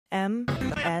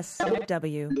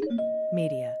MSW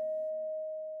Media.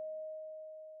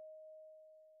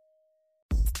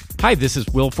 Hi, this is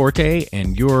Will Forte,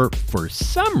 and you're, for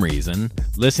some reason,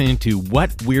 listening to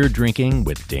What We're Drinking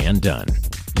with Dan Dunn.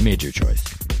 You made your choice.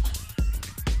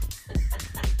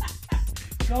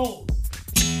 Go!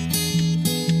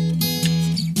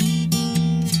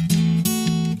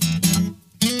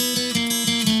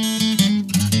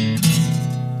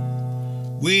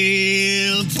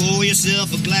 Well, pour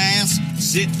yourself a glass,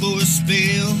 sit for a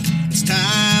spell. It's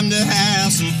time to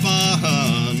have some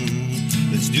fun.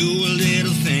 Let's do a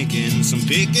little thinking, some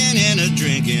picking and a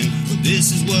drinking. Well,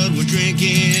 this is what we're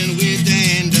drinking with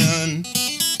Dan Dunn.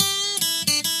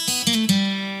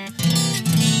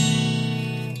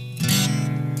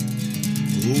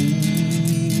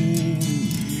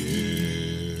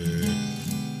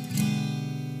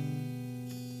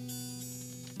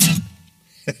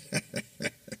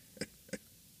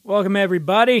 Welcome,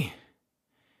 everybody.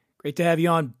 Great to have you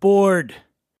on board.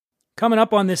 Coming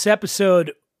up on this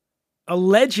episode, a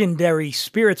legendary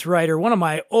spirits writer, one of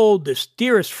my oldest,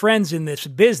 dearest friends in this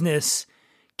business,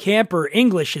 Camper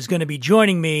English, is going to be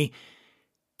joining me.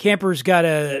 Camper's got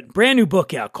a brand new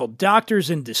book out called Doctors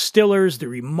and Distillers, The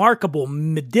Remarkable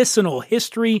Medicinal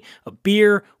History of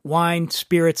Beer, Wine,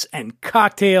 Spirits, and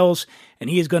Cocktails, and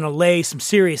he is going to lay some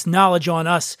serious knowledge on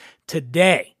us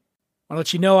today. I'll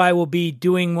let you know I will be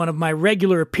doing one of my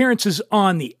regular appearances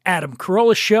on the Adam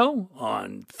Carolla Show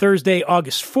on Thursday,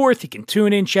 August 4th. You can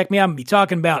tune in, check me out. I'm going to be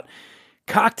talking about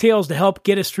cocktails to help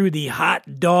get us through the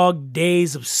hot dog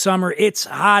days of summer. It's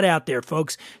hot out there,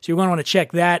 folks, so you're going to want to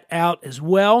check that out as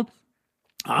well.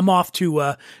 I'm off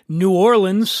to New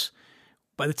Orleans.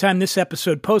 By the time this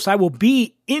episode posts, I will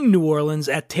be in New Orleans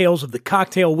at Tales of the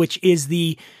Cocktail, which is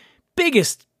the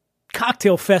biggest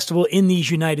cocktail festival in these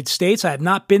United States. I have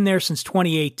not been there since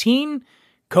 2018.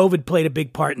 COVID played a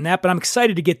big part in that, but I'm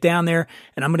excited to get down there,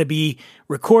 and I'm going to be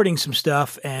recording some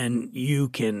stuff, and you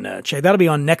can check. That'll be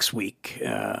on next week.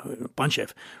 A bunch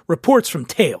of reports from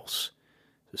Tales.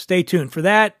 So stay tuned for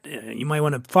that. You might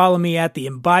want to follow me at The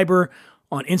Imbiber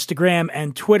on Instagram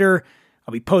and Twitter.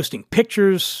 I'll be posting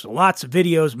pictures, lots of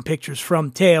videos and pictures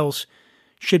from Tales.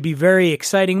 Should be very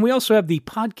exciting. We also have the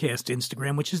podcast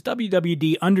Instagram, which is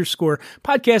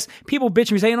WWD_podcast. People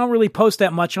bitch me, say, I don't really post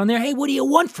that much on there. Hey, what do you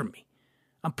want from me?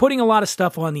 I'm putting a lot of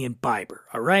stuff on the Imbiber,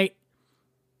 all right?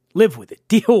 Live with it.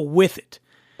 Deal with it.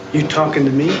 You talking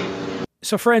to me?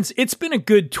 So, friends, it's been a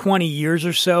good 20 years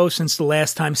or so since the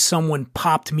last time someone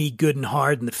popped me good and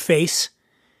hard in the face.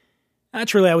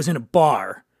 Naturally, I was in a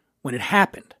bar when it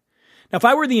happened. Now, if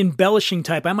I were the embellishing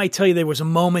type, I might tell you there was a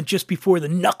moment just before the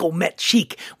knuckle met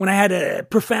cheek when I had a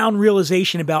profound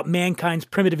realization about mankind's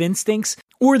primitive instincts,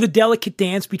 or the delicate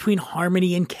dance between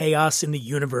harmony and chaos in the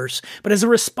universe. But as a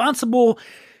responsible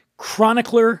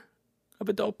chronicler of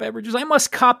adult beverages, I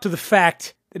must cop to the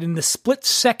fact that in the split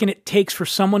second it takes for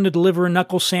someone to deliver a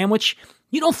knuckle sandwich,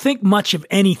 you don't think much of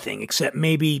anything except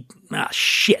maybe,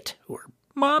 shit, or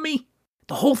mommy.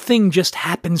 The whole thing just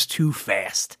happens too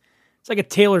fast. It's like a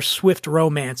Taylor Swift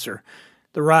romance or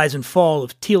the rise and fall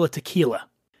of Tila Tequila.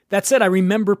 That said, I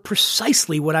remember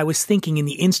precisely what I was thinking in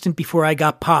the instant before I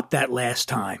got popped that last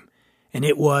time. And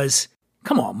it was,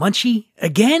 come on, Munchie,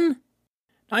 again?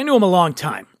 I knew him a long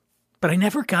time, but I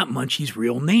never got Munchie's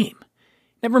real name.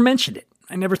 Never mentioned it.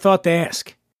 I never thought to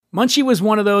ask. Munchie was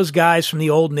one of those guys from the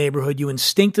old neighborhood you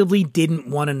instinctively didn't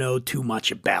want to know too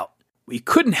much about. What you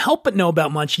couldn't help but know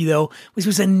about Munchie, though, was he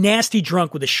was a nasty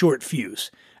drunk with a short fuse.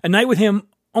 A night with him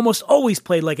almost always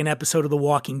played like an episode of The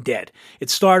Walking Dead. It'd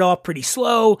start off pretty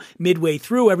slow, midway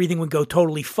through everything would go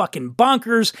totally fucking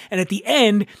bonkers, and at the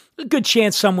end, a good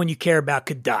chance someone you care about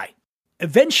could die.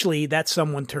 Eventually, that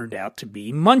someone turned out to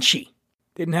be Munchie.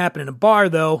 Didn't happen in a bar,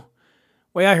 though.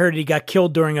 Way I heard it, he got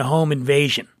killed during a home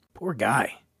invasion. Poor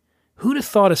guy. Who'd have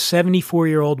thought a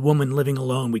 74-year-old woman living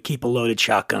alone would keep a loaded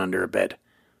shotgun under her bed?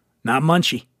 Not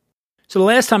Munchie. So the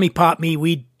last time he popped me,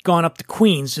 we'd gone up to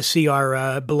Queens to see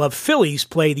our beloved Phillies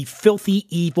play the filthy,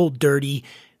 evil, dirty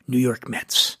New York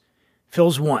Mets.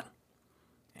 Phils won.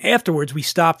 Afterwards, we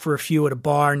stopped for a few at a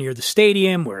bar near the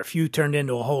stadium, where a few turned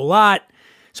into a whole lot.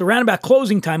 So around about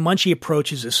closing time, Munchie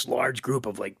approaches this large group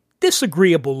of,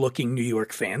 disagreeable-looking New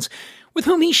York fans, with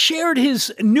whom he shared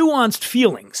his nuanced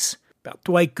feelings about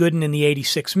Dwight Gooden and the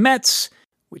 '86 Mets,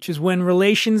 which is when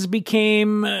relations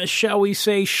became, shall we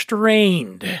say,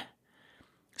 strained.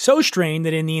 So strained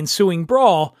that in the ensuing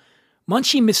brawl,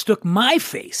 Munchie mistook my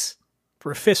face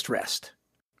for a fist rest.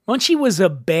 Munchie was a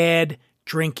bad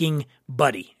drinking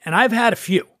buddy, and I've had a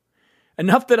few.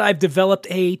 Enough that I've developed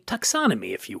a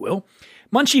taxonomy, if you will.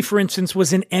 Munchie, for instance,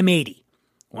 was an M80.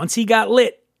 Once he got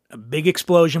lit, a big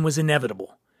explosion was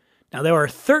inevitable. Now, there are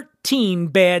 13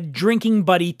 bad drinking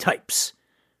buddy types.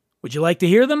 Would you like to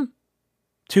hear them?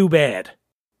 Too bad.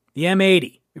 The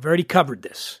M80. We've already covered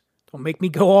this. Don't make me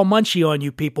go all munchy on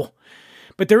you people.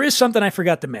 But there is something I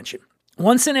forgot to mention.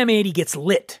 Once an M80 gets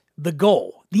lit, the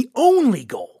goal, the only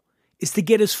goal, is to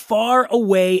get as far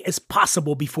away as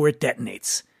possible before it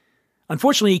detonates.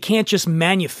 Unfortunately, you can't just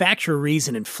manufacture a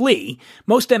reason and flee.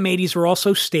 Most M80s are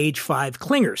also stage 5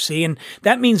 clingers, see? And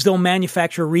that means they'll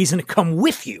manufacture a reason to come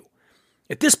with you.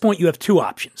 At this point, you have two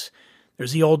options.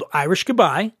 There's the old Irish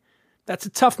goodbye. That's a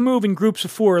tough move in groups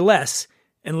of 4 or less,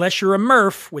 unless you're a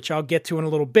Murph, which I'll get to in a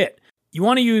little bit. You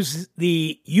want to use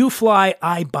the you fly,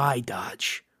 I buy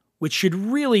dodge, which should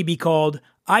really be called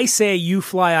I say you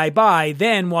fly, I buy,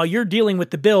 then while you're dealing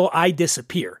with the bill, I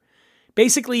disappear.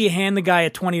 Basically, you hand the guy a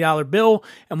 $20 bill,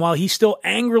 and while he's still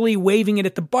angrily waving it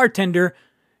at the bartender,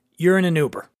 you're in an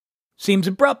Uber. Seems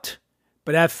abrupt,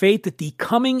 but have faith that the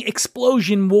coming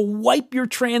explosion will wipe your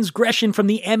transgression from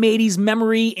the M80's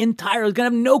memory entirely. He's going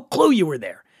to have no clue you were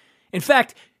there. In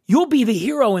fact, you'll be the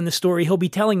hero in the story he'll be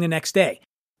telling the next day.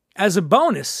 As a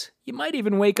bonus, you might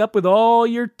even wake up with all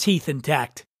your teeth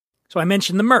intact. So I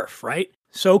mentioned the Murph, right?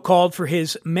 So called for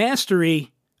his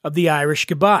mastery of the Irish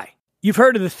goodbye. You've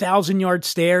heard of the 1,000-yard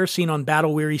stare seen on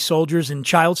battle-weary soldiers in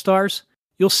child stars?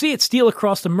 You'll see it steal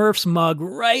across the Murph's mug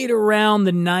right around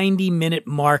the 90-minute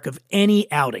mark of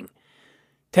any outing.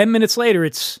 10 minutes later,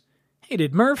 it's, hey,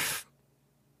 did Murph?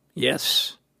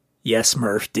 Yes. Yes,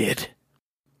 Murph did.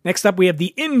 Next up, we have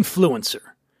the influencer.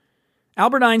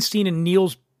 Albert Einstein and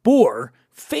Niels Bohr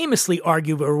famously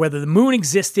argue over whether the moon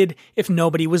existed if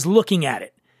nobody was looking at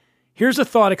it. Here's a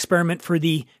thought experiment for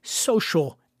the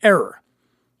social error.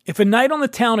 If a night on the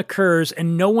town occurs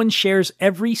and no one shares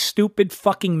every stupid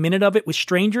fucking minute of it with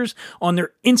strangers on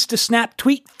their Insta-Snap,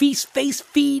 tweet, feast, face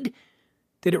feed,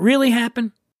 did it really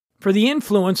happen? For the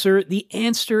influencer, the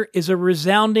answer is a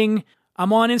resounding,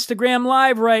 I'm on Instagram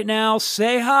Live right now,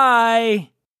 say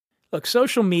hi. Look,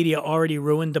 social media already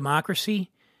ruined democracy.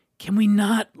 Can we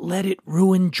not let it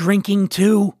ruin drinking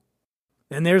too?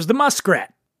 Then there's the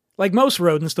muskrat. Like most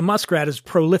rodents, the muskrat is a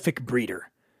prolific breeder.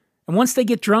 And once they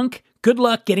get drunk, good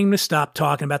luck getting them to stop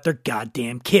talking about their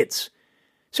goddamn kids.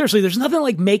 Seriously, there's nothing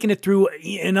like making it through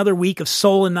another week of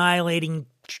soul-annihilating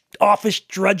office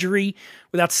drudgery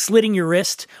without slitting your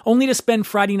wrist, only to spend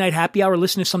Friday night happy hour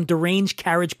listening to some deranged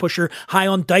carriage pusher high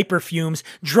on diaper fumes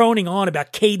droning on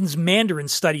about Caden's Mandarin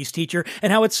studies teacher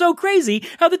and how it's so crazy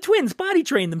how the twins body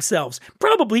train themselves.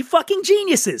 Probably fucking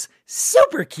geniuses.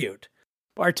 Super cute.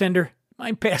 Bartender,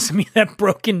 mind passing me that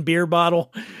broken beer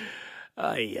bottle?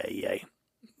 Ay.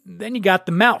 Then you got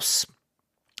the mouse,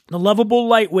 the lovable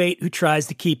lightweight who tries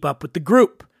to keep up with the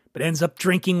group, but ends up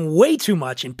drinking way too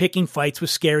much and picking fights with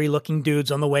scary-looking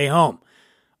dudes on the way home.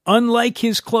 Unlike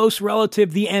his close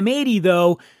relative, the M80,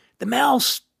 though, the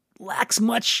mouse lacks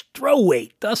much throw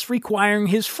weight, thus requiring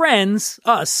his friends,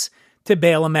 us, to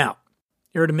bail him out.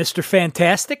 You heard of Mr.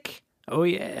 Fantastic? Oh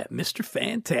yeah, Mr.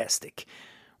 Fantastic.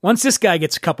 Once this guy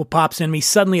gets a couple pops in him, he's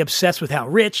suddenly obsessed with how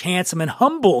rich, handsome, and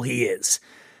humble he is.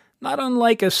 Not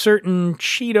unlike a certain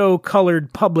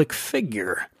Cheeto-colored public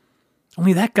figure.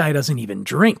 Only that guy doesn't even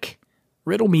drink.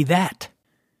 Riddle me that.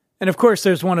 And of course,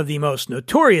 there's one of the most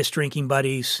notorious drinking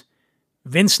buddies,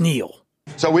 Vince Neil.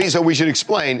 So we should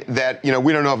explain that, we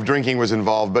don't know if drinking was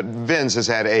involved, but Vince has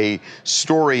had a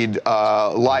storied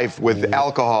life with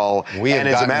alcohol. And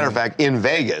as a matter of fact, in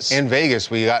Vegas. In Vegas,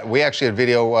 we actually had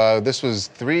video, this was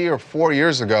 3 or 4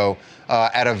 years ago,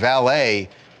 at a valet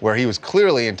where he was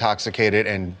clearly intoxicated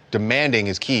and demanding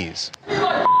his keys. Give me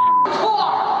my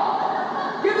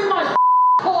car! Give me my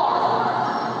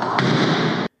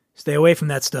car! Stay away from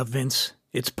that stuff, Vince.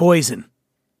 It's poison.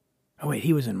 Oh wait,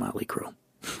 he was in Motley Crue.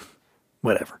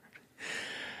 Whatever.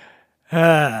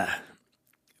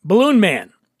 Balloon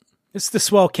Man. This is the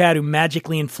swell cat who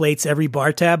magically inflates every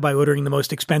bar tab by ordering the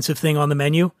most expensive thing on the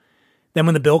menu. Then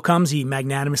when the bill comes, he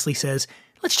magnanimously says,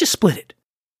 let's just split it.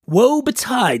 Woe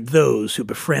betide those who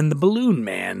befriend the Balloon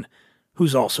Man,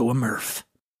 who's also a Murph.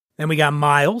 Then we got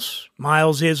Miles.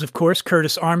 Miles is, of course,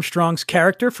 Curtis Armstrong's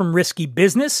character from Risky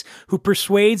Business, who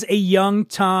persuades a young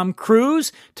Tom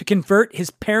Cruise to convert his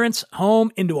parents'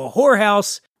 home into a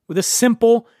whorehouse with a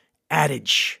simple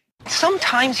adage.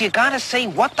 Sometimes you gotta say,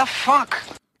 what the fuck?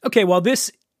 Okay, while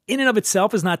this in and of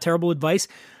itself is not terrible advice,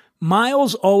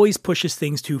 Miles always pushes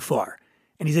things too far,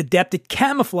 and he's adept at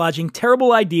camouflaging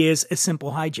terrible ideas as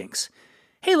simple hijinks.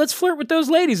 Hey, let's flirt with those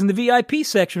ladies in the VIP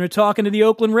section who are talking to the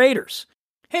Oakland Raiders.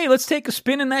 Hey, let's take a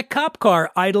spin in that cop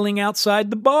car idling outside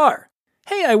the bar.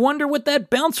 Hey, I wonder what that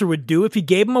bouncer would do if he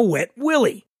gave him a wet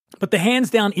willy. But the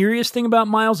hands-down eeriest thing about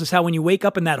Miles is how when you wake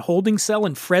up in that holding cell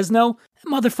in Fresno, that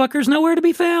motherfucker's nowhere to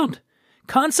be found.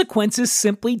 Consequences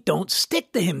simply don't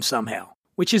stick to him somehow,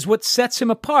 which is what sets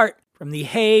him apart from the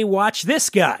 "hey, watch this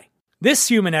guy." This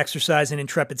human exercise in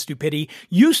intrepid stupidity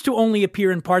used to only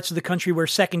appear in parts of the country where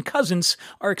second cousins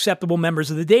are acceptable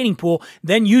members of the dating pool.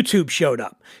 Then YouTube showed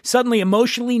up. Suddenly,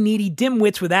 emotionally needy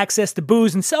dimwits with access to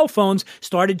booze and cell phones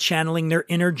started channeling their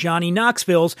inner Johnny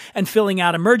Knoxvilles and filling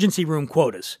out emergency room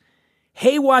quotas.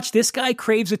 Hey, watch this guy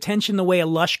craves attention the way a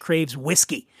lush craves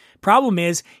whiskey. Problem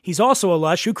is, he's also a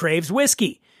lush who craves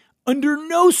whiskey. Under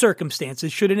no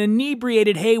circumstances should an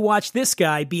inebriated "hey, watch this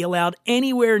guy" be allowed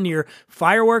anywhere near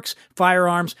fireworks,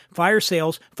 firearms, fire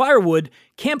sales, firewood,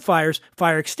 campfires,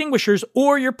 fire extinguishers,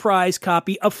 or your prize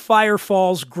copy of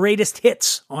Firefall's greatest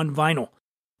hits on vinyl.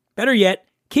 Better yet,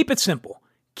 keep it simple.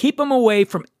 Keep him away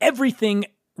from everything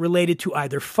related to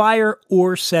either fire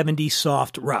or 70s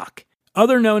soft rock.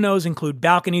 Other no-nos include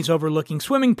balconies overlooking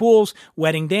swimming pools,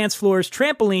 wedding dance floors,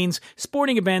 trampolines,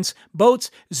 sporting events, boats,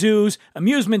 zoos,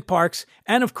 amusement parks,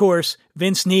 and of course,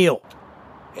 Vince Neil.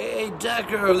 Hey,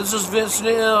 Decker, this is Vince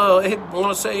Neil. Hey, I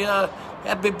want to say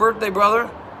happy birthday, brother.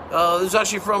 This is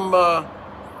actually from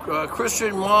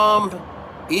Christian, Mom,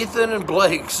 Ethan, and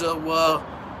Blake. So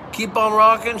keep on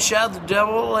rocking, shout the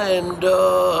devil, and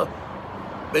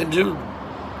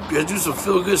do some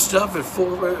feel-good stuff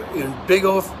in big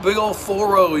old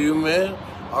 4-0, you man.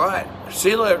 All right, see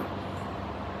you later.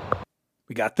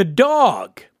 We got the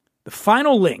dog, the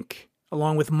final link,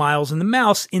 along with Miles and the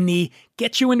mouse, in the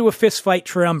get you into a fistfight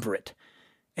triumvirate.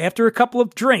 After a couple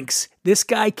of drinks, this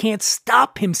guy can't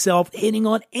stop himself hitting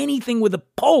on anything with a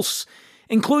pulse,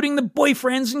 including the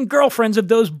boyfriends and girlfriends of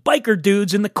those biker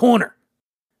dudes in the corner.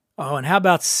 Oh, and how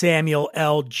about Samuel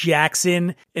L.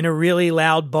 Jackson in a really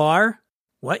loud bar?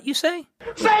 What, you say?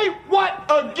 Say what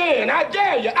again? I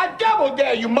dare you. I double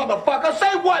dare you, motherfucker.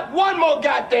 Say what one more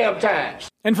goddamn time.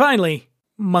 And finally,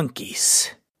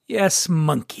 monkeys. Yes,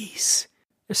 monkeys.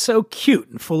 They're so cute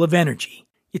and full of energy.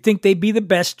 You'd think they'd be the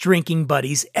best drinking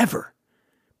buddies ever.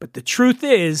 But the truth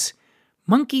is,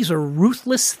 monkeys are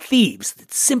ruthless thieves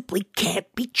that simply can't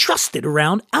be trusted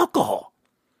around alcohol.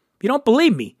 If you don't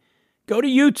believe me, go to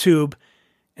YouTube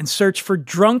and search for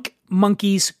Drunk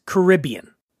Monkeys Caribbean.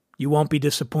 You won't be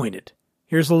disappointed.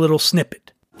 Here's a little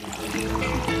snippet.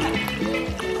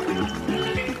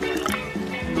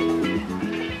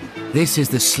 This is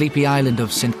the sleepy island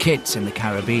of St. Kitts in the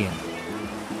Caribbean.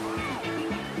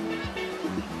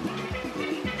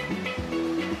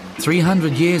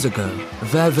 "300 years ago,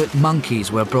 velvet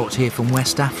monkeys were brought here from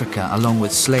West Africa along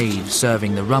with slaves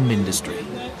serving the rum industry.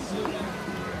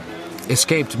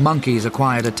 Escaped monkeys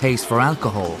acquired a taste for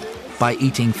alcohol by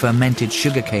eating fermented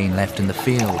sugarcane left in the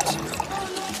fields.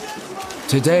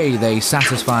 Today, they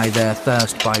satisfy their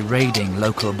thirst by raiding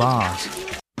local bars.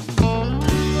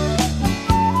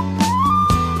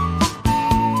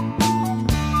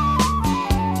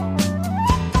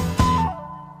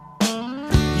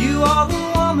 You are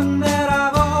the woman that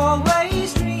I've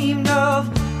always dreamed of.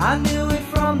 I knew it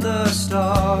from the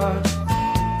start.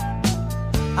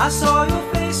 I saw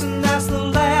your face and that's the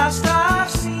last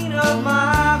I've seen of my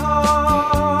heart.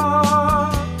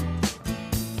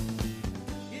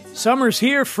 Summer's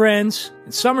here, friends,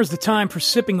 and summer's the time for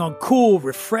sipping on cool,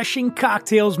 refreshing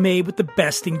cocktails made with the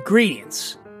best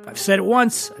ingredients. If I've said it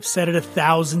once, I've said it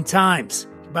 1,000 times.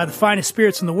 You can buy the finest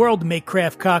spirits in the world to make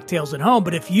craft cocktails at home,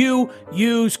 but if you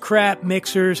use crap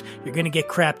mixers, you're going to get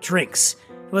crap drinks.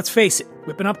 Let's face it,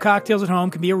 whipping up cocktails at home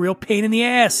can be a real pain in the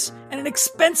ass, and an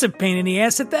expensive pain in the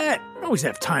ass at that. You don't always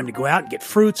have time to go out and get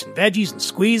fruits and veggies and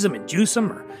squeeze them and juice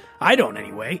them, or I don't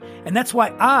anyway, and that's why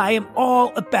I am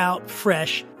all about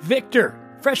Fresh Victor.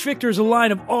 Fresh Victor is a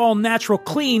line of all-natural,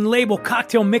 clean-label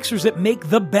cocktail mixers that make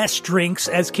the best drinks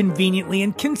as conveniently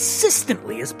and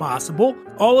consistently as possible.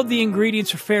 All of the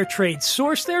ingredients are fair trade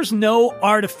sourced. There's no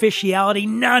artificiality,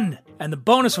 none. And the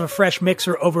bonus of a fresh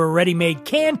mixer over a ready-made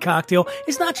canned cocktail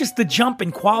is not just the jump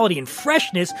in quality and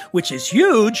freshness, which is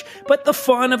huge, but the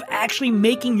fun of actually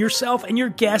making yourself and your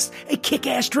guests a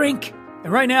kick-ass drink.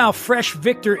 And right now, Fresh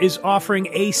Victor is offering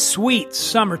a sweet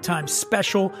summertime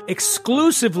special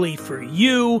exclusively for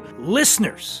you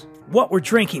listeners. What we're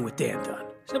drinking with Dan Dunn.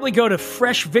 Simply go to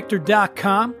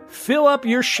freshvictor.com, fill up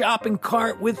your shopping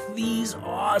cart with these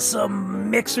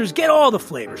awesome mixers. Get all the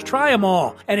flavors, try them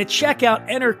all. And at checkout,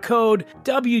 enter code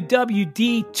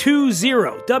WWD20,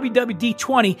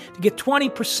 WWD20 to get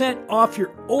 20% off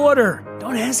your order.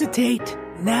 Don't hesitate.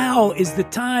 Now is the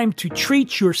time to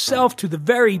treat yourself to the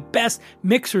very best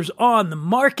mixers on the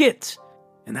market.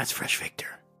 And that's Fresh Victor.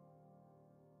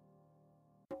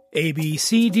 A, B,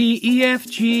 C, D, E, F,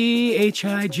 G, H,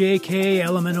 I, J, K,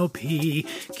 L, M, N, O, P,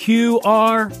 Q,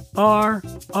 R, R,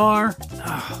 R.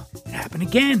 Oh, it happened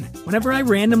again. Whenever I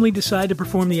randomly decide to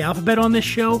perform the alphabet on this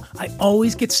show, I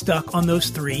always get stuck on those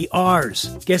 3 R's.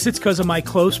 Guess it's because of my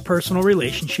close personal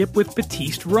relationship with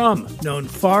Batiste Rum, known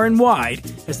far and wide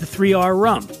as the 3R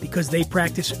Rum, because they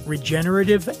practice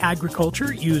regenerative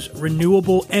agriculture, use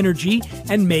renewable energy,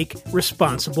 and make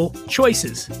responsible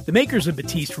choices. The makers of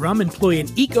Batiste Rum employ an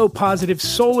eco-positive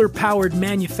solar-powered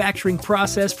manufacturing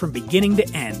process from beginning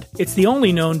to end. It's the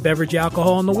only known beverage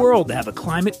alcohol in the world to have a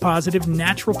climate-positive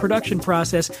natural production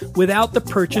process without the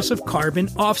purchase of carbon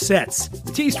offsets.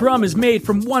 Batiste Rum is made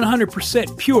from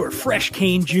 100% pure fresh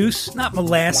cane juice, not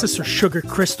molasses or sugar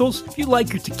crystals. If you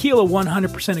like your tequila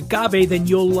 100% agave, then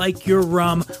you'll like your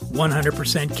rum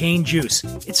 100% cane juice.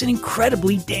 It's an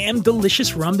incredibly damn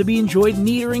delicious rum to be enjoyed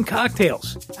neat or in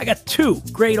cocktails. I got 2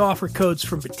 great offer codes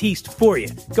from Batiste for you.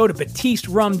 Go to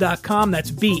BatisteRum.com,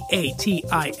 that's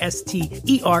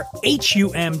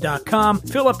BATISTERHUM.com.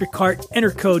 Fill up your cart,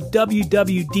 enter code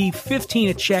WWD15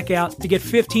 at checkout to get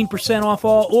 15% off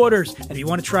all orders. And if you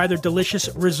want to try their delicious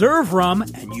Reserve Rum,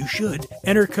 and you should,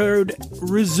 enter code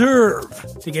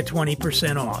RESERVE to get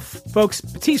 20% off. Folks,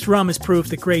 Batiste Rum is proof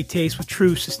that great taste with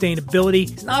true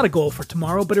sustainability is not a goal for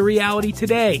tomorrow, but a reality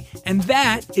today. And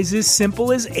that is as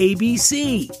simple as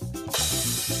ABC.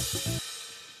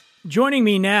 Joining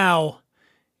me now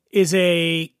is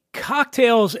a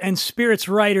cocktails and spirits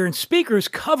writer and speaker who's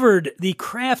covered the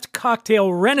craft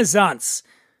cocktail renaissance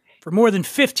for more than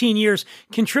 15 years,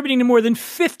 contributing to more than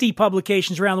 50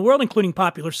 publications around the world, including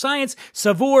Popular Science,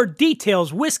 Savoir,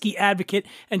 Details, Whiskey Advocate,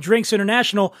 and Drinks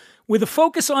International. With a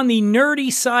focus on the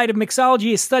nerdy side of mixology,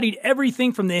 he has studied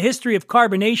everything from the history of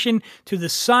carbonation to the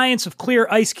science of clear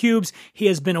ice cubes. He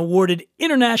has been awarded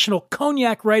International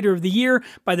Cognac Writer of the Year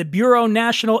by the Bureau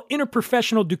National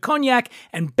Interprofessional du Cognac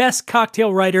and Best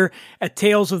Cocktail Writer at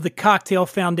Tales of the Cocktail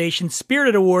Foundation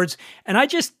Spirited Awards. And I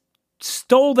just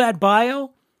stole that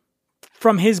bio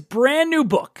from his brand new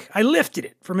book. I lifted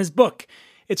it from his book.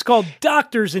 It's called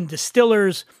Doctors and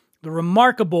Distillers, The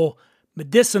Remarkable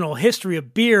Medicinal History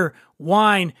of Beer,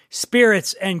 Wine,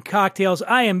 Spirits, and Cocktails.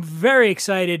 I am very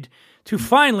excited to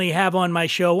finally have on my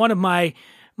show one of my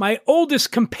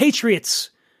oldest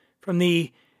compatriots from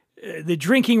the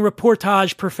drinking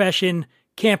reportage profession,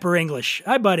 Camper English.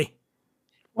 Hi, buddy.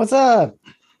 What's up?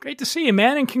 Great to see you,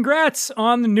 man, and congrats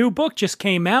on the new book. Just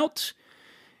came out.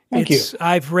 Thank you.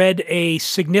 I've read a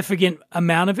significant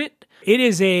amount of it. It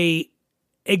is a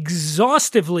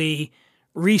exhaustively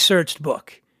researched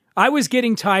book. I was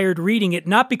getting tired reading it,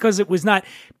 not because it was not.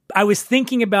 I was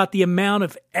thinking about the amount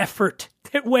of effort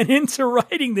that went into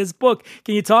writing this book.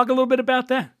 Can you talk a little bit about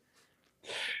that?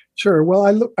 Sure.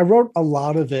 Well, I wrote a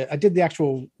lot of it. I did the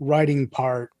actual writing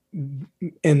part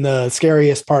in the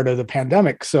scariest part of the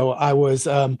pandemic. So I was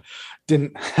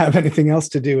didn't have anything else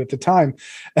to do at the time.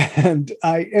 And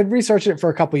I had researched it for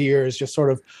a couple of years, just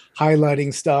sort of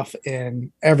highlighting stuff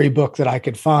in every book that I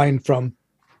could find, from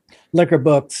liquor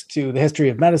books to the history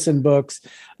of medicine books,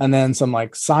 and then some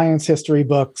like science history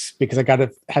books, because I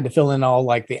had to fill in all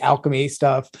like the alchemy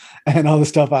stuff and all the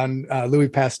stuff on Louis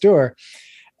Pasteur.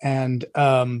 And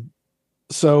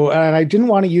so I didn't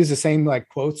want to use the same like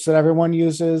quotes that everyone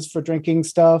uses for drinking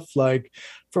stuff. Like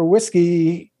for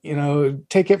whiskey,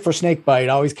 take it for snake bite,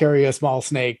 always carry a small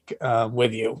snake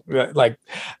with you. Like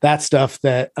that stuff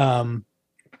that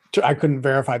I couldn't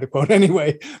verify the quote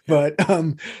anyway, but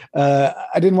I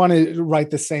didn't want to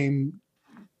write the same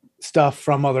stuff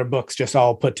from other books just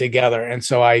all put together. And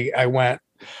so I went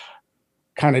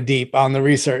kind of deep on the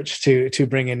research to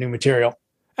bring in new material.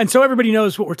 And so everybody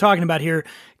knows what we're talking about here.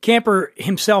 Camper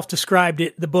himself described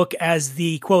the book as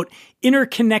the, quote,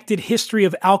 interconnected history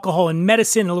of alcohol and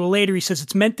medicine. A little later, he says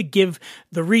it's meant to give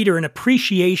the reader an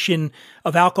appreciation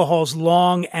of alcohol's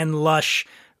long and lush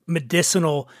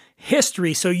medicinal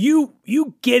history. So you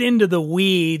get into the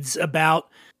weeds about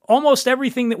almost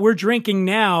everything that we're drinking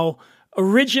now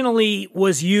originally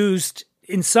was used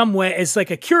in some way as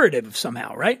like a curative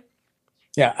somehow, right?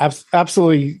 Yeah,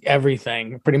 absolutely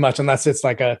everything, pretty much, unless it's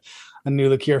like a new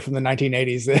liqueur from the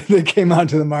 1980s that came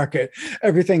onto the market.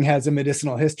 Everything has a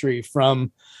medicinal history.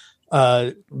 From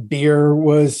beer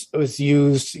was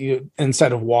used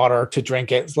instead of water to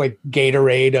drink it. It's like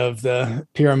Gatorade of the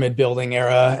pyramid building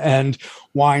era, and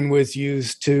wine was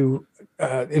used to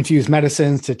infuse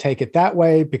medicines, to take it that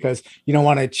way, because you don't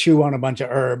want to chew on a bunch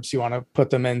of herbs. You want to put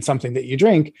them in something that you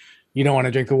drink. You don't want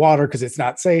to drink the water because it's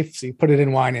not safe, so you put it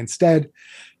in wine instead.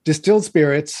 Distilled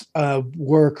spirits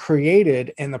were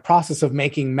created in the process of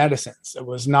making medicines. There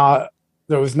was not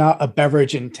a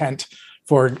beverage intent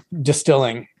for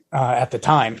distilling at the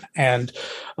time. And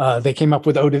they came up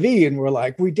with eau de vie, and we're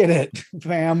like, we did it,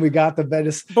 fam. We got the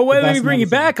best. But let me bring you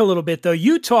back a little bit, though.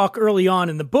 You talk early on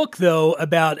in the book, though,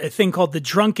 about a thing called the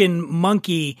drunken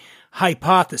monkey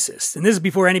hypothesis. And this is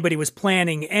before anybody was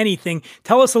planning anything.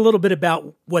 Tell us a little bit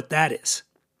about what that is.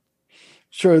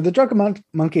 Sure. The drunken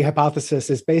monkey hypothesis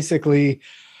is basically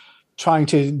trying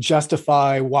to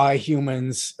justify why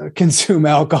humans consume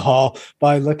alcohol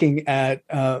by looking at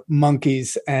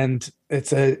monkeys, and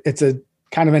it's a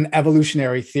kind of an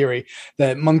evolutionary theory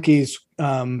that monkeys,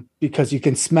 because you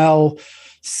can smell,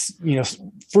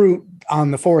 fruit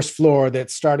on the forest floor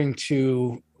that's starting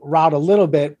to rot a little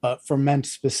bit, but ferment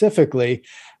specifically,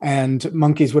 and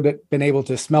monkeys would have been able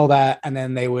to smell that, and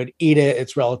then they would eat it.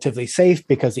 It's relatively safe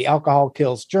because the alcohol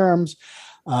kills germs.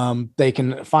 They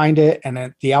can find it,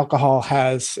 and the alcohol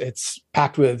it's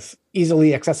packed with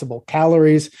easily accessible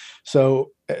calories.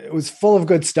 So it was full of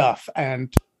good stuff.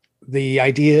 And the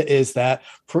idea is that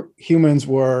humans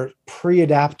were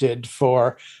pre-adapted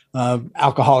for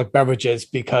alcoholic beverages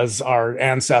because our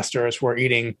ancestors were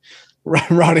eating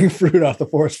rotting fruit off the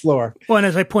forest floor. Well, and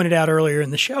as I pointed out earlier in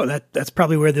the show, that's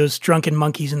probably where those drunken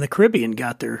monkeys in the Caribbean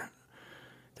got their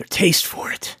taste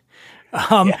for it.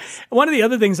 Yes. One of the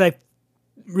other things I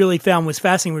really found was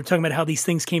fascinating, we were talking about how these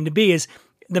things came to be, is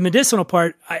the medicinal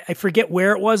part. I forget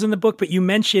where it was in the book, but you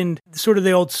mentioned sort of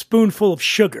the old spoonful of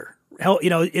sugar,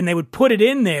 and they would put it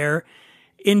in there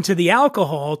into the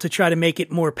alcohol to try to make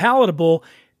it more palatable.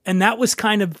 And that was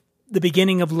kind of the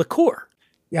beginning of liqueur.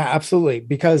 Yeah, absolutely.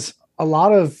 Because a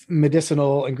lot of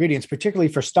medicinal ingredients,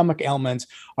 particularly for stomach ailments,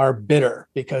 are bitter,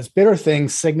 because bitter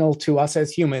things signal to us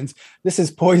as humans, this is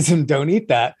poison, don't eat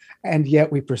that. And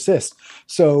yet we persist.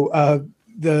 So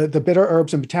the bitter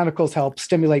herbs and botanicals help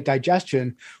stimulate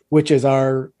digestion, which is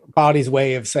our body's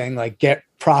way of saying, like,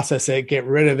 process it, get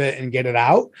rid of it, and get it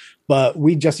out. But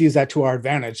we just use that to our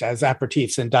advantage as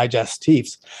aperitifs and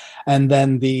digestifs. And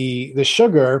then the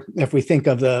sugar, if we think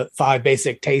of the 5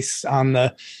 basic tastes on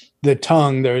the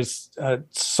tongue, there's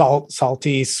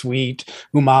salty, sweet,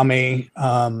 umami,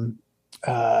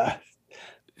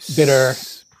 bitter,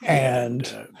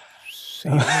 and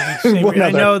savory.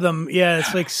 I know them. Yeah,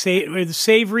 it's like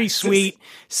savory, sweet,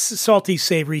 salty,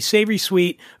 savory,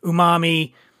 sweet,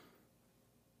 umami.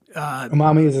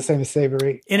 Umami is the same as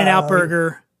savory. In-N-Out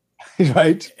Burger.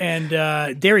 Right. And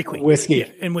Dairy Queen. Whiskey. Yeah,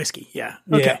 and whiskey, yeah.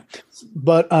 Okay. Yeah.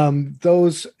 But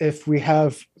those, if we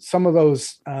have some of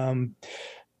those,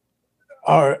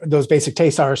 those basic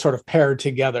tastes are sort of paired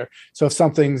together. So if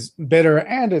something's bitter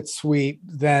and it's sweet,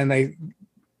 then they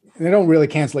don't really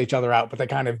cancel each other out, but they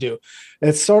kind of do.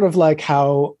 It's sort of like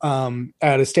how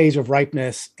at a stage of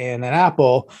ripeness in an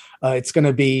apple, it's going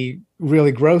to be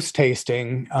really gross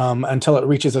tasting until it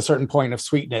reaches a certain point of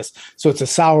sweetness. So it's a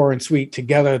sour and sweet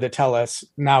together that tell us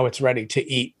now it's ready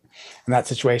to eat in that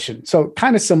situation. So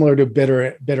kind of similar to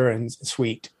bitter and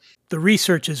sweet. The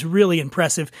research is really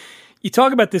impressive. You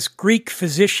talk about this Greek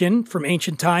physician from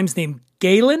ancient times named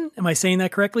Galen. Am I saying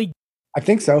that correctly? I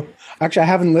think so. Actually, I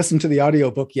haven't listened to the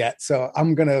audiobook yet, so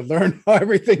I'm going to learn how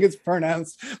everything is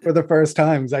pronounced for the first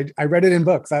time. I read it in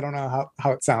books. I don't know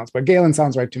how it sounds, but Galen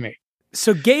sounds right to me.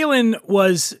 So Galen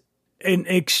was an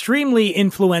extremely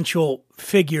influential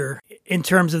figure in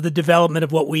terms of the development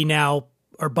of what we now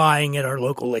are buying at our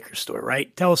local liquor store,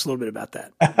 right? Tell us a little bit about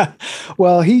that.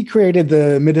 Well, he created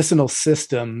the medicinal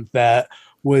system that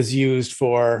was used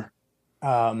for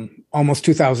almost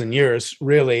 2,000 years,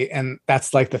 really. And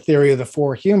that's like the theory of the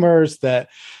 4 humors, that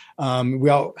we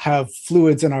all have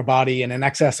fluids in our body, and an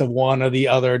excess of one or the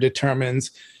other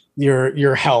determines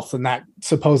your health, and that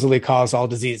supposedly cause all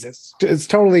diseases. It's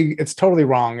totally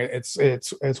wrong. It's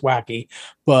wacky.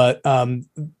 But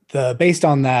based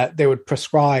on that, they would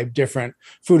prescribe different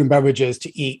food and beverages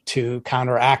to eat to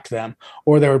counteract them,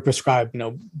 or they would prescribe,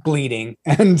 bleeding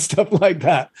and stuff like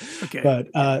that. Okay. But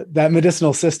that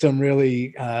medicinal system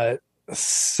really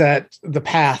set the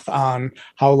path on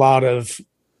how a lot of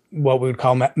what we would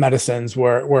call medicines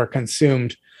were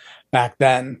consumed back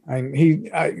then.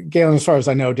 Galen, as far as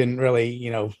I know, didn't really,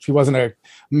 he wasn't a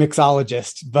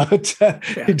mixologist, but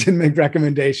he did make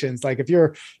recommendations. Like, if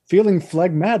you're feeling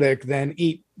phlegmatic, then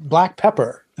eat black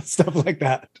pepper, stuff like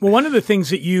that. Well, one of the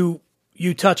things that you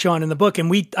touch on in the book, and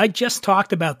I just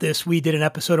talked about this. We did an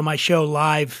episode of my show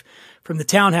live from the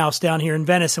townhouse down here in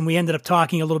Venice, and we ended up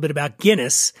talking a little bit about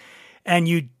Guinness. And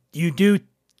you do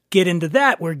get into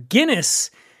that, where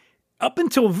Guinness, up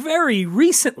until very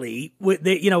recently,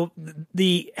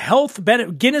 the health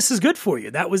benefit, Guinness is good for you.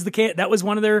 That was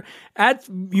one of their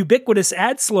ubiquitous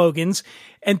ad slogans.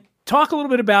 And talk a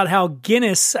little bit about how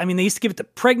Guinness, they used to give it to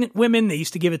pregnant women. They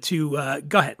used to give it to,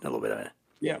 go ahead, a little bit of it.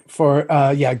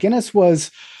 Yeah. Guinness was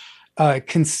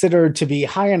considered to be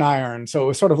high in iron. So it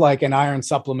was sort of like an iron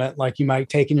supplement, like you might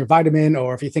take in your vitamin,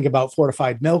 or if you think about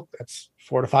fortified milk, that's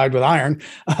fortified with iron.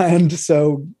 And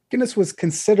so Guinness was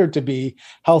considered to be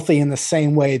healthy in the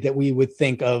same way that we would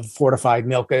think of fortified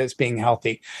milk as being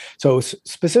healthy. So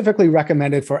specifically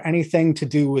recommended for anything to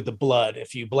do with the blood.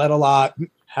 If you bled a lot,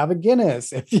 have a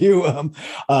Guinness. If you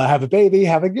have a baby,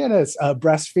 have a Guinness.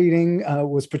 Breastfeeding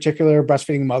was particular.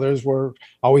 Breastfeeding mothers were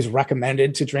always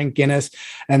recommended to drink Guinness.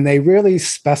 And they really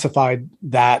specified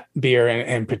that beer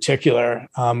in particular,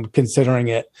 considering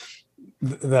it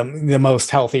the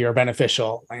most healthy or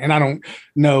beneficial. And I don't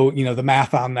know, the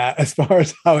math on that as far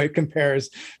as how it compares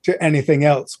to anything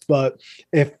else. But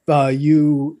if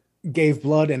you gave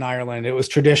blood in Ireland, it was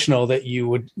traditional that you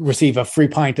would receive a free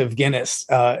pint of Guinness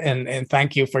and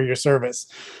thank you for your service,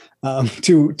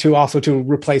 to also to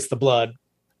replace the blood,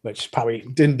 which probably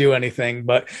didn't do anything,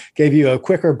 but gave you a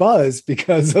quicker buzz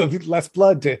because of less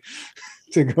blood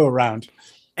to go around.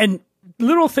 And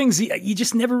little things you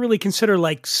just never really consider,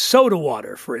 like soda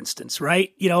water, for instance,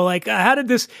 right? Like how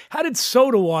did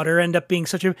soda water end up being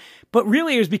but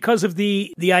really it was because of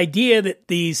the idea that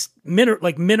these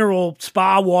mineral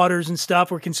spa waters and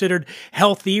stuff were considered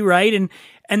healthy, right?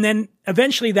 And then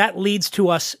eventually that leads to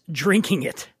us drinking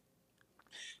it.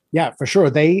 Yeah, for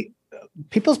sure.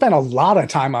 People spent a lot of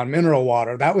time on mineral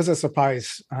water. That was a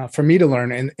surprise for me to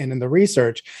learn in the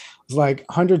research. It was like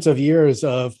hundreds of years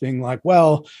of being like,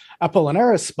 well,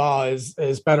 Apollinaris spa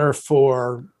is better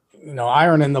for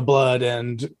iron in the blood,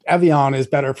 and Evian is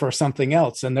better for something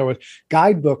else. And there were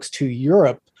guidebooks to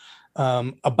Europe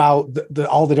about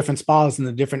all the different spas in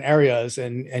the different areas,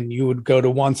 and you would go to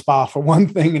one spa for one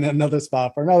thing and another spa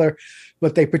for another.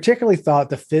 But they particularly thought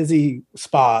the fizzy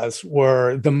spas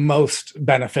were the most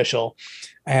beneficial.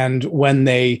 And when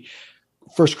they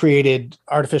first created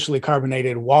artificially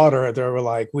carbonated water, they were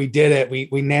like, we did it.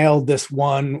 We nailed this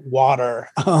one water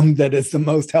that is the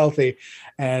most healthy.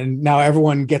 And now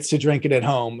everyone gets to drink it at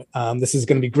home. This is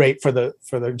going to be great for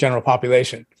the general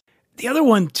population. The other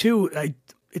one too,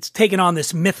 it's taken on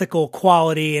this mythical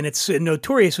quality and it's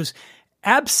notorious, was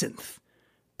absinthe.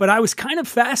 But I was kind of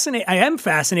fascinated. I am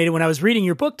fascinated when I was reading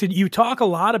your book. You talk a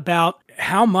lot about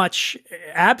how much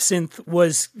absinthe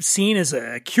was seen as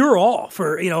a cure-all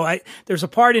for, there's a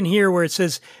part in here where it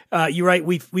says, you write,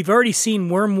 we've already seen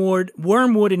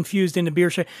wormwood infused into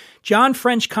beer. John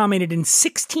French commented in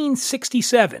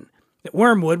 1667 that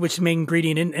wormwood, which is the main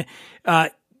ingredient in,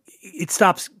 it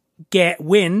stops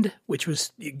wind, which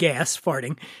was gas,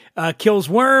 farting, kills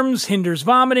worms, hinders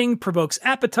vomiting, provokes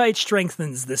appetite,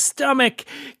 strengthens the stomach,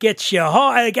 gets you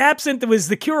high. Like absinthe was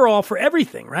the cure-all for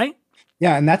everything, right?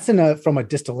 Yeah, and that's from a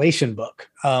distillation book.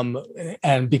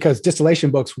 And because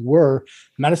distillation books were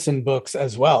medicine books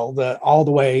as well, all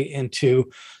the way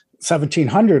into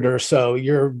 1700 or so,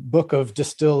 your book of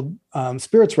distilled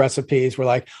spirits recipes were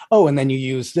like, oh, and then you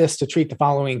use this to treat the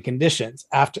following conditions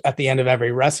at the end of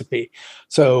every recipe.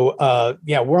 So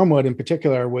wormwood in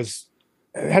particular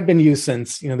had been used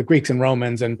since the Greeks and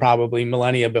Romans, and probably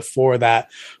millennia before that,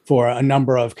 for a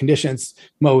number of conditions,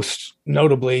 most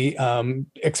notably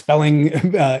expelling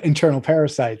internal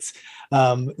parasites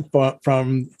from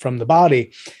the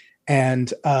body.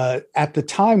 And at the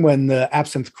time when the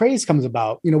absinthe craze comes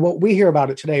about, what we hear about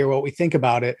it today, or what we think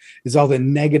about it, is all the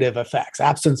negative effects.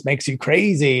 Absinthe makes you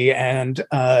crazy, and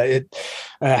it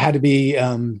had to be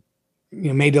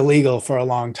made illegal for a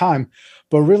long time.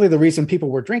 But really, the reason people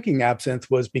were drinking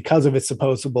absinthe was because of its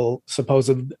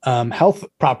supposed health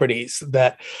properties.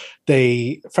 That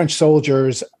the French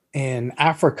soldiers in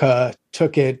Africa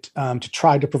took it to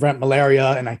try to prevent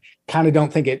malaria, and I kind of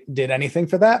don't think it did anything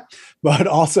for that, but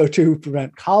also to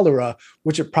prevent cholera,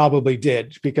 which it probably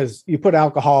did, because you put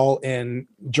alcohol in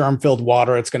germ-filled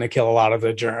water, it's going to kill a lot of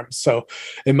the germs. So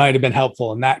it might have been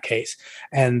helpful in that case.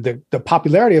 And the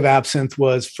popularity of absinthe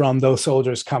was from those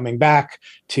soldiers coming back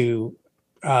to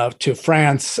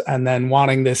France and then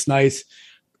wanting this nice,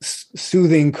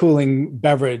 soothing, cooling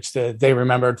beverage that they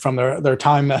remembered from their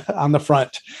time on the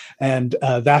front. And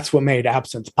that's what made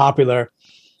absinthe popular.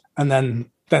 And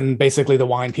then basically the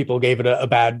wine people gave it a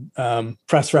bad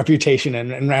press reputation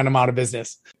and ran them out of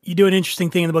business. You do an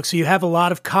interesting thing in the book. So you have a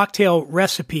lot of cocktail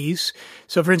recipes.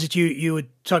 So for instance, you would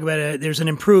talk about there's an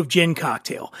improved gin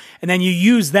cocktail. And then you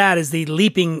use that as the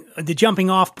jumping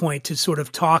off point to sort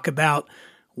of talk about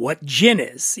what gin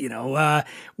is,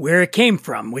 where it came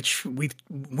from, which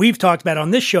we've talked about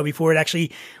on this show before. It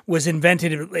actually was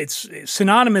invented. It's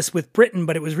synonymous with Britain,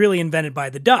 but it was really invented by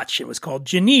the Dutch. It was called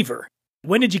Genever.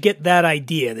 When did you get that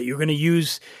idea that you're going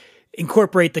to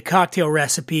incorporate the cocktail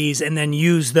recipes and then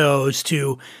use those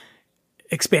to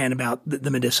expand about the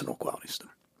medicinal qualities?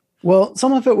 Well,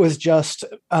 some of it was just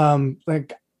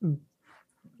like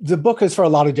the book is for a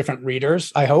lot of different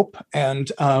readers, I hope.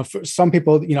 And for some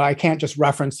people, I can't just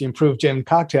reference the Improved Gin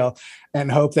cocktail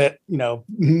and hope that,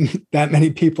 that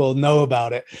many people know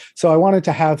about it. So I wanted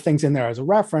to have things in there as a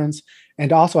reference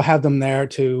and also have them there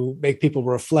to make people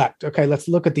reflect. Okay, let's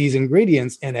look at these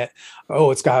ingredients in it.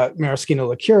 Oh, it's got maraschino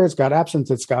liqueur, it's got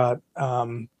absinthe, it's got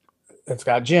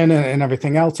gin and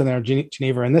everything else in there,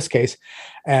 Geneva in this case.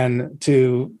 And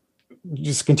to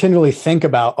just continually think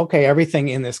about, okay, everything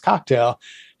in this cocktail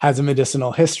has a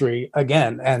medicinal history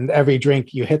again, and every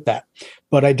drink you hit that.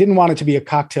 But I didn't want it to be a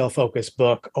cocktail focused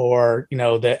book or,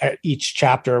 that each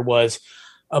chapter was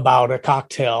about a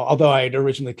cocktail, although I had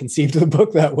originally conceived the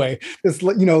book that way. This,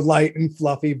 light and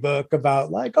fluffy book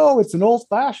about like, oh, it's an old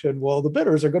fashioned. Well, the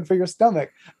bitters are good for your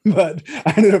stomach. But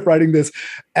I ended up writing this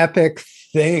epic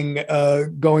thing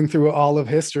going through all of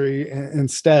history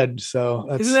instead. So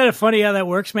isn't that funny how that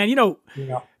works, man? When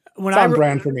it's on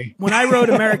brand for me. When I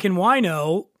wrote American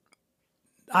Wino,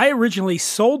 I originally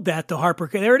sold that to Harper.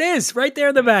 There it is, right there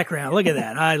in the background. Look at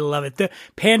that. I love it.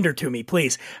 Pander to me,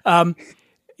 please.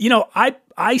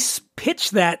 I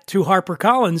pitched that to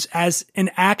HarperCollins as an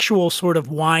actual sort of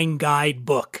wine guide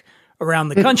book around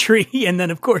the country. And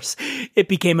then, of course, it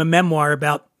became a memoir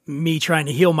about me trying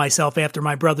to heal myself after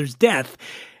my brother's death.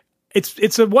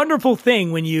 It's a wonderful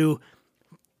thing when you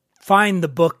find the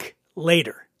book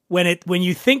later, when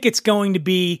you think it's going to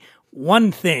be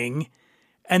one thing,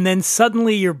 and then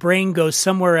suddenly your brain goes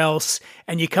somewhere else,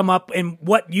 and you come up, and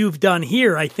what you've done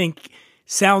here, I think,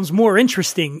 is more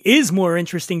interesting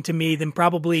to me than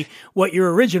probably what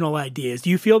your original idea is. Do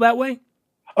you feel that way?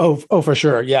 Oh, for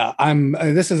sure. Yeah.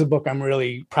 This is a book I'm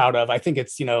really proud of. I think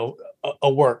it's,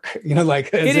 a work, like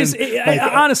it is.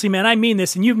 Honestly, man, I mean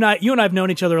this, and you and I have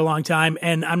known each other a long time,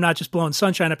 and I'm not just blowing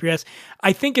sunshine up your ass.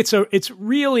 I think it's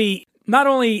really, not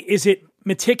only is it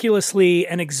meticulously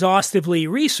and exhaustively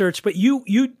researched, but you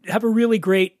have a really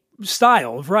great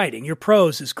style of writing. Your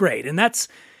prose is great. And that's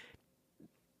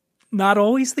not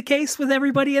always the case with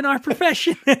everybody in our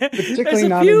profession. Particularly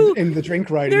not in the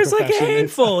drink writing there's profession. Like a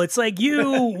handful. It's like you,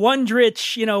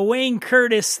 Wondrich, Wayne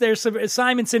Curtis, there's some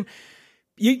Simonson.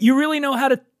 You really know how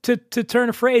to turn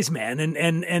a phrase, man.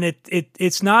 And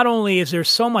it's not only is there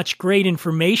so much great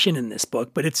information in this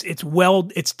book, but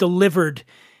it's delivered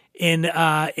in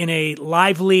a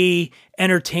lively,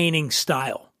 entertaining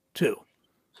style too.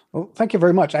 Well, thank you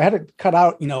very much. I had to cut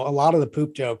out, a lot of the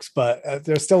poop jokes, but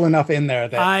there's still enough in there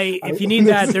that if you need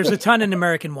that, there's a ton in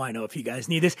American Wino if you guys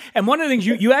need this. And one of the things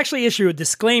you actually issue a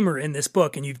disclaimer in this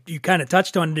book, and you kind of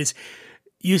touched on it, is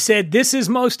you said this is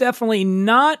most definitely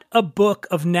not a book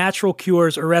of natural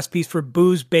cures or recipes for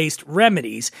booze-based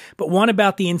remedies, but one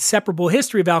about the inseparable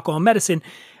history of alcohol and medicine.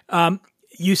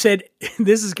 You said,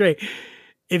 this is great.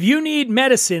 If you need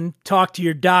medicine, talk to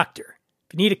your doctor.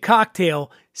 If you need a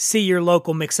cocktail, see your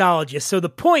local mixologist. So the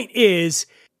point is,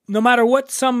 no matter what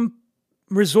some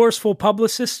resourceful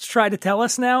publicists try to tell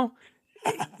us now,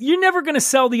 you're never going to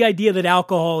sell the idea that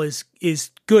alcohol is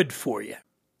good for you.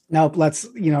 No,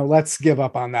 let's give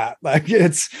up on that. Like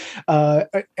it's,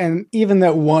 and even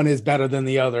that one is better than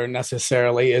the other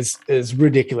necessarily is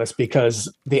ridiculous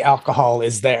because the alcohol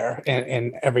is there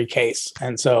in every case.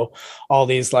 And so all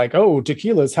these like, oh,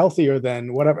 tequila is healthier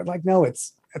than whatever. Like, no,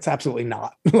 it's absolutely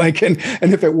not. Like, and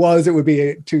if it was, it would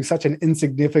be to such an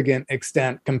insignificant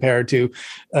extent compared to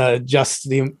just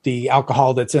the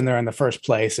alcohol that's in there in the first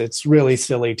place. It's really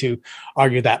silly to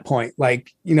argue that point.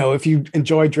 Like, if you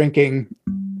enjoy drinking,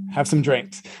 have some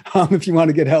drinks. If you want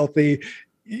to get healthy,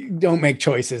 don't make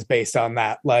choices based on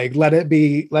that. Like, let it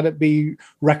be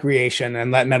recreation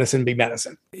and let medicine be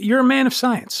medicine. You're a man of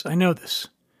science. I know this.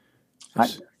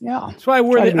 Yeah. That's why I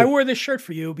wore this shirt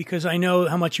for you, because I know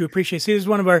how much you appreciate. See, this is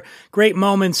one of our great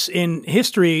moments in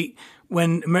history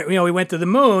when we went to the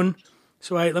moon.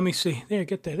 So let me see. There,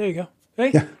 get there. There you go.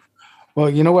 Hey. Yeah. Well,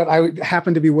 you know what I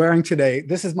happen to be wearing today?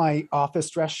 This is my office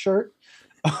dress shirt.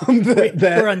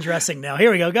 We're undressing now.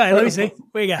 Here we go. Go ahead. Let me see.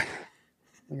 What you got?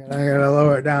 I gotta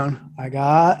lower it down. I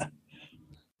got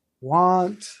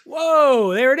want.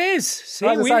 Whoa, there it is. See,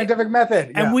 the scientific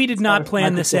method. And we did not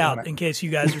plan this out, in case you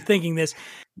guys are thinking this.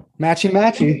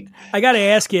 Matchy. I got to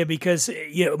ask you, because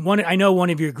I know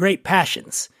one of your great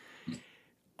passions,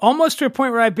 almost to a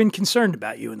point where I've been concerned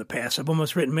about you in the past. I've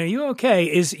almost written, "Are you okay?"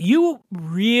 Is you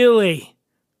really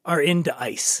are into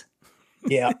ice?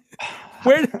 Yeah.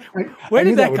 Where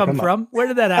did that come from? Where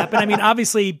did that happen? I mean,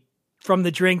 obviously from the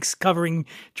drinks, covering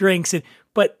drinks,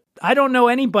 but I don't know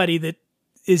anybody that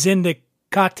is into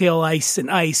cocktail ice and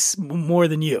ice more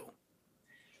than you.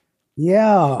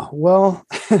 Yeah, well,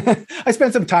 I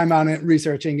spent some time on it,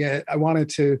 researching it. I wanted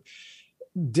to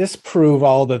disprove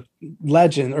all the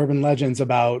urban legends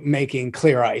about making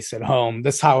clear ice at home.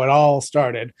 This is how it all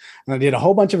started. And I did a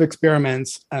whole bunch of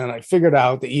experiments, and I figured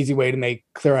out the easy way to make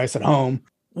clear ice at home.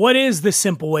 What is the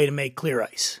simple way to make clear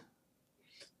ice?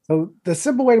 So the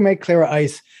simple way to make clear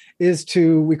ice is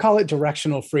we call it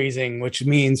directional freezing, which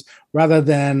means rather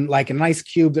than like an ice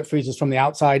cube that freezes from the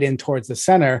outside in towards the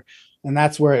center, and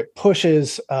that's where it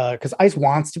pushes, because ice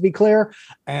wants to be clear,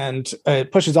 and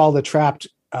it pushes all the trapped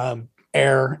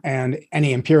air and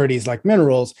any impurities like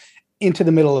minerals into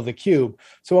the middle of the cube.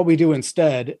 So what we do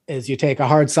instead is you take a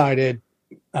hard-sided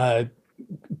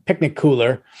picnic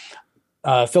cooler,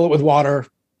 fill it with water,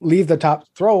 leave the top,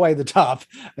 throw away the top,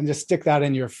 and just stick that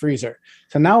in your freezer.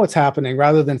 So now what's happening,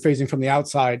 rather than freezing from the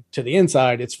outside to the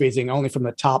inside, it's freezing only from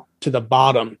the top to the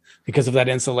bottom because of that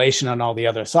insulation on all the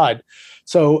other side.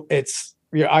 So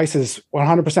your ice is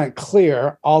 100%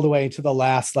 clear all the way to the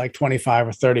last like 25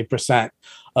 or 30%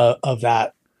 of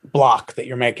that block that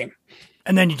you're making.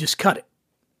 And then you just cut it.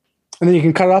 And then you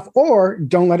can cut it off, or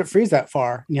don't let it freeze that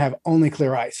far. And you have only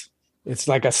clear ice. It's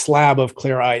like a slab of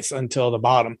clear ice until the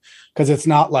bottom, because it's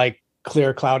not like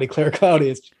clear, cloudy.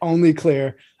 It's only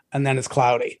clear, and then it's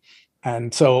cloudy.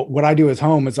 And so what I do at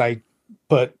home is I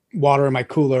put water in my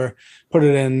cooler, put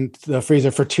it in the freezer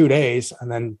for 2 days,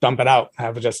 and then dump it out. I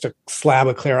have just a slab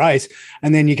of clear ice.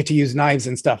 And then you get to use knives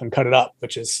and stuff and cut it up,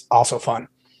 which is also fun.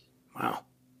 Wow.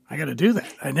 I got to do that.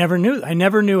 I never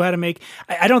knew how to make.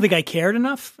 I don't think I cared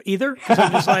enough either. Because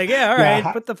I'm just like, yeah, all right,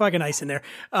 put the fucking ice in there.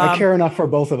 I care enough for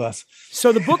both of us.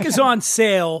 So the book is on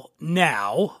sale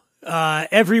now.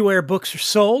 Everywhere books are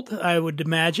sold, I would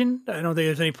imagine. I don't think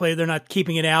there's any place they're not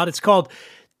keeping it out. It's called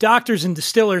Doctors and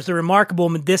Distillers: The Remarkable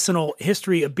Medicinal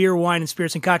History of Beer, Wine, and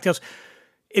Spirits and Cocktails.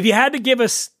 If you had to give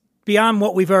us, beyond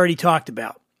what we've already talked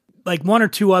about, like one or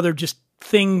two other just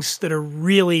things that are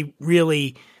really,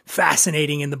 really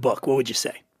fascinating in the book, what would you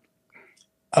say?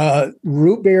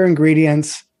 Root beer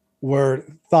ingredients were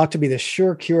thought to be the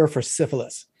sure cure for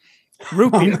syphilis.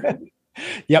 Root beer?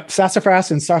 Yep,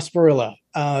 sassafras and sarsaparilla.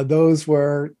 Those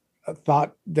were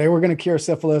thought they were going to cure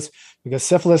syphilis, because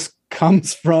syphilis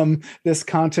comes from this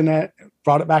continent,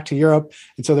 brought it back to Europe.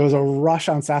 And so there was a rush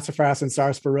on sassafras and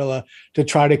sarsaparilla to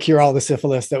try to cure all the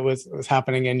syphilis that was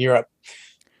happening in Europe.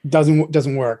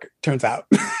 Doesn't work, turns out.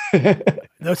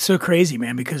 That's so crazy,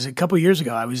 man, because a couple of years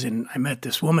ago I met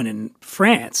this woman in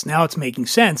France. Now it's making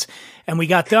sense. And we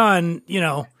got done,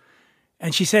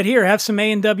 and she said, here, have some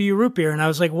A&W root beer. And I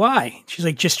was like, why? She's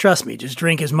like, just trust me. Just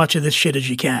drink as much of this shit as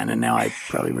you can. And now I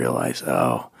probably realize,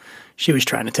 oh, she was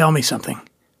trying to tell me something.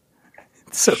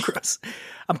 It's so gross.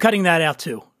 I'm cutting that out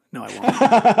too. No, I won't.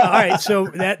 All right. So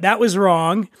that was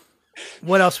wrong.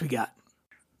 What else we got?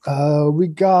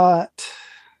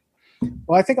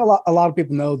 Well, I think a lot of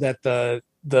people know that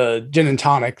the gin and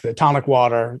tonic, the tonic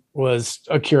water, was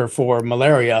a cure for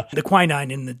malaria. The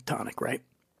quinine in the tonic, right?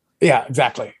 Yeah,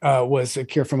 exactly. Was a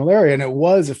cure for malaria, and it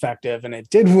was effective, and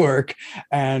it did work,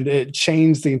 and it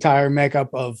changed the entire makeup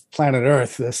of planet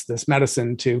Earth, this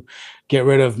medicine, to get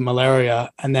rid of malaria.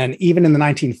 And then even in the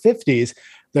 1950s,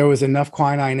 there was enough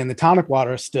quinine in the tonic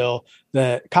water still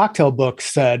that cocktail books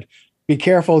said, be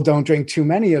careful, don't drink too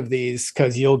many of these,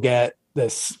 because you'll get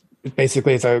this.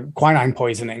 Basically, it's a quinine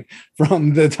poisoning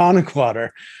from the tonic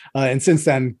water. And since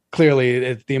then,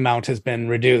 clearly, the amount has been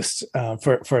reduced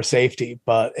for safety,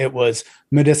 but it was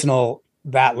medicinal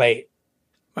that late.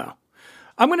 Wow.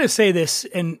 I'm going to say this,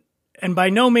 and by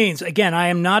no means, again, I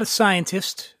am not a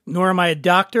scientist, nor am I a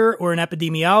doctor or an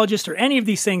epidemiologist or any of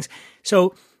these things.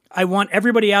 So I want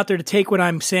everybody out there to take what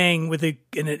I'm saying with a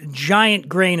giant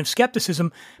grain of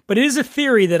skepticism. But it is a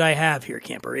theory that I have here,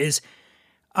 Camper, is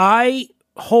I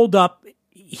hold up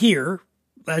here,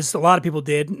 as a lot of people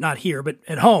did, not here, but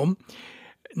at home,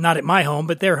 not at my home,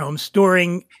 but their homes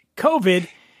during COVID.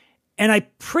 And I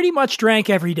pretty much drank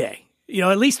every day,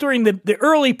 at least during the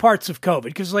early parts of COVID,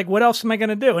 because what else am I going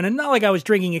to do? And it's not like I was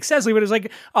drinking excessively, but it was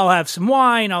like, I'll have some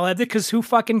wine, I'll have this, because who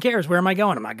fucking cares? Where am I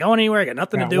going? I'm not going anywhere. I got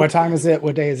nothing to do. What time is it?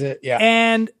 What day is it? Yeah.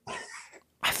 And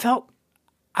I felt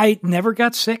I never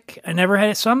got sick. I never had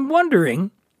it. So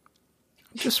I'm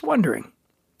just wondering,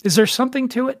 is there something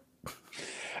to it?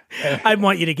 I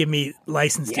want you to give me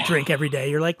license to drink every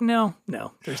day. You're like, no,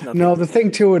 there's nothing. No, the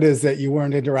thing to it is that you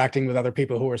weren't interacting with other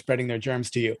people who were spreading their germs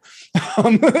to you.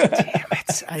 Damn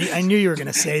it. I knew you were going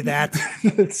to say that.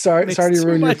 sorry to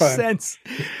ruin your fun. Sense.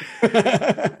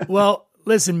 Well,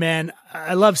 listen, man,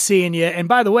 I love seeing you. And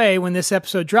by the way, when this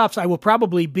episode drops, I will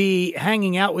probably be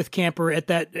hanging out with Camper at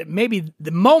that, maybe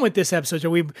the moment this episode, so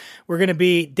we're going to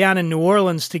be down in New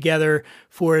Orleans together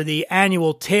for the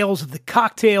annual Tales of the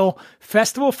Cocktail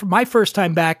Festival. For my first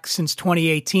time back since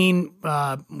 2018.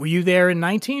 Were you there in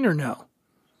 19 or no?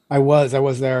 I was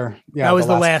there. Yeah, that was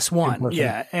the last one.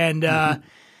 Yeah, and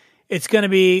it's going to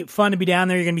be fun to be down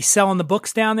there. You're going to be selling the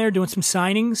books down there, doing some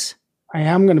signings. I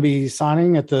am going to be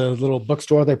signing at the little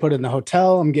bookstore they put in the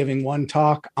hotel. I'm giving one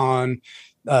talk on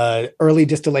early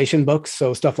distillation books,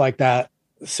 so stuff like that.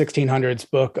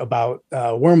 1600s book about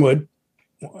wormwood.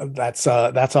 That's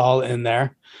all in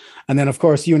there. And then, of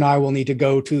course, you and I will need to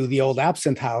go to the old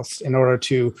Absinthe House in order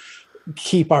to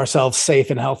keep ourselves safe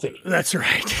and healthy. That's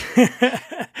right.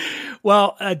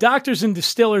 Well, Doctors and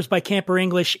Distillers by Camper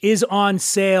English is on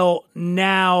sale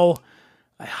now.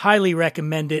 I highly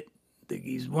recommend it.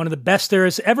 He's one of the best there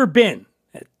has ever been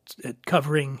at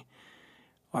covering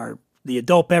the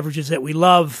adult beverages that we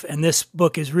love. And this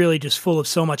book is really just full of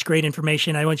so much great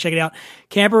information. I want to check it out.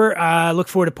 Camper, I look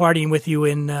forward to partying with you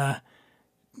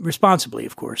responsibly,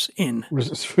 of course, in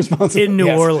New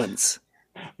Orleans.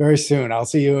 Very soon. I'll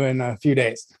see you in a few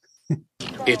days.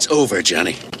 It's over,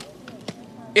 Johnny.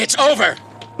 It's over.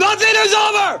 Nothing is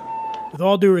over. With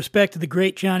all due respect to the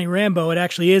great Johnny Rambo, it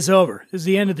actually is over. This is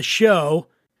the end of the show.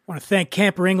 I want to thank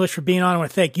Camper English for being on. I want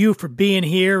to thank you for being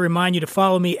here. Remind you to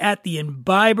follow me at The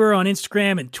Imbiber on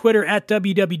Instagram and Twitter at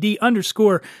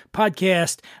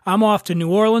WWD_podcast. I'm off to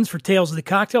New Orleans for Tales of the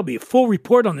Cocktail. It'll be a full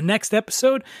report on the next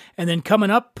episode. And then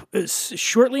coming up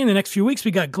shortly in the next few weeks,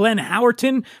 we got Glenn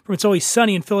Howerton from It's Always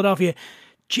Sunny in Philadelphia.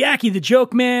 Jackie the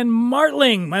Joke Man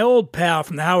Martling, my old pal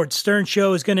from the Howard Stern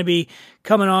Show, is going to be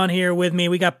coming on here with me.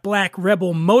 We got Black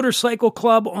Rebel Motorcycle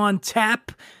Club on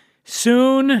tap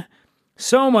soon.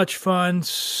 So much fun.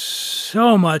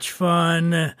 So much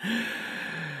fun.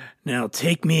 Now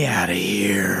take me out of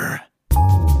here.